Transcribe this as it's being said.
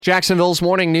Jacksonville's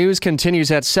morning news continues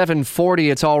at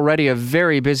 7:40. It's already a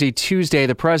very busy Tuesday.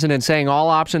 The president saying all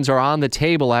options are on the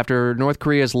table after North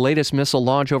Korea's latest missile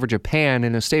launch over Japan.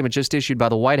 In a statement just issued by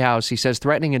the White House, he says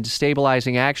threatening and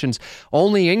destabilizing actions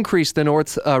only increase the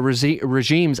North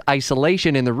regime's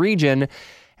isolation in the region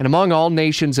and among all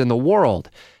nations in the world.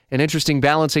 An interesting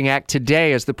balancing act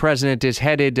today as the president is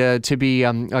headed to be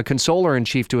a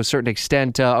consoler-in-chief to a certain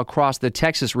extent across the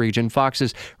Texas region.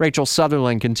 Fox's Rachel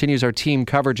Sutherland continues our team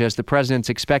coverage as the president's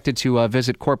expected to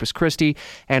visit Corpus Christi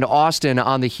and Austin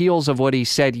on the heels of what he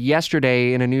said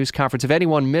yesterday in a news conference. If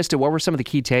anyone missed it, what were some of the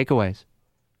key takeaways?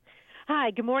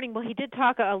 Hi, good morning. Well, he did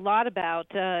talk a lot about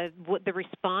what the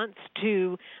response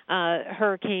to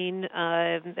Hurricane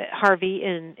Harvey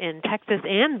in Texas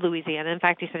and Louisiana. In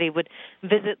fact, he said he would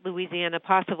visit Louisiana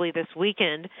possibly this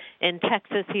weekend. In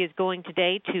Texas, he is going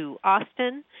today to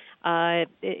Austin.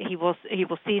 He will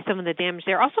see some of the damage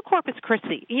there. Also, Corpus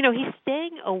Christi. You know, he's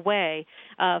staying away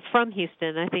from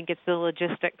Houston. I think it's the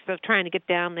logistics of trying to get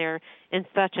down there in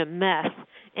such a mess.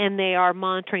 And they are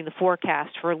monitoring the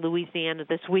forecast for Louisiana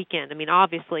this weekend. I mean,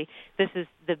 obviously, this is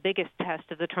the biggest test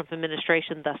of the Trump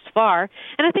administration thus far.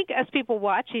 And I think as people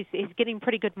watch, he's getting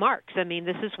pretty good marks. I mean,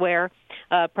 this is where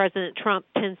President Trump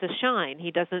tends to shine. He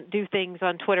doesn't do things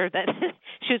on Twitter that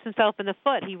shoots himself in the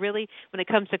foot. He really, when it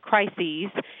comes to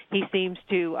crises, he seems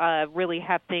to really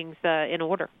have things in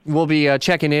order. We'll be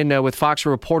checking in with Fox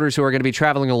reporters who are going to be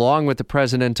traveling along with the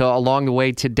president along the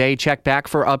way today. Check back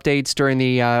for updates during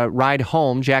the ride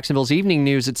home. Jacksonville's Evening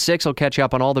News at 6 will catch you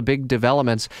up on all the big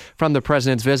developments from the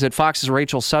president's visit. Fox's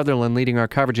Rachel Sutherland leading our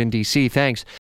coverage in D.C. Thanks.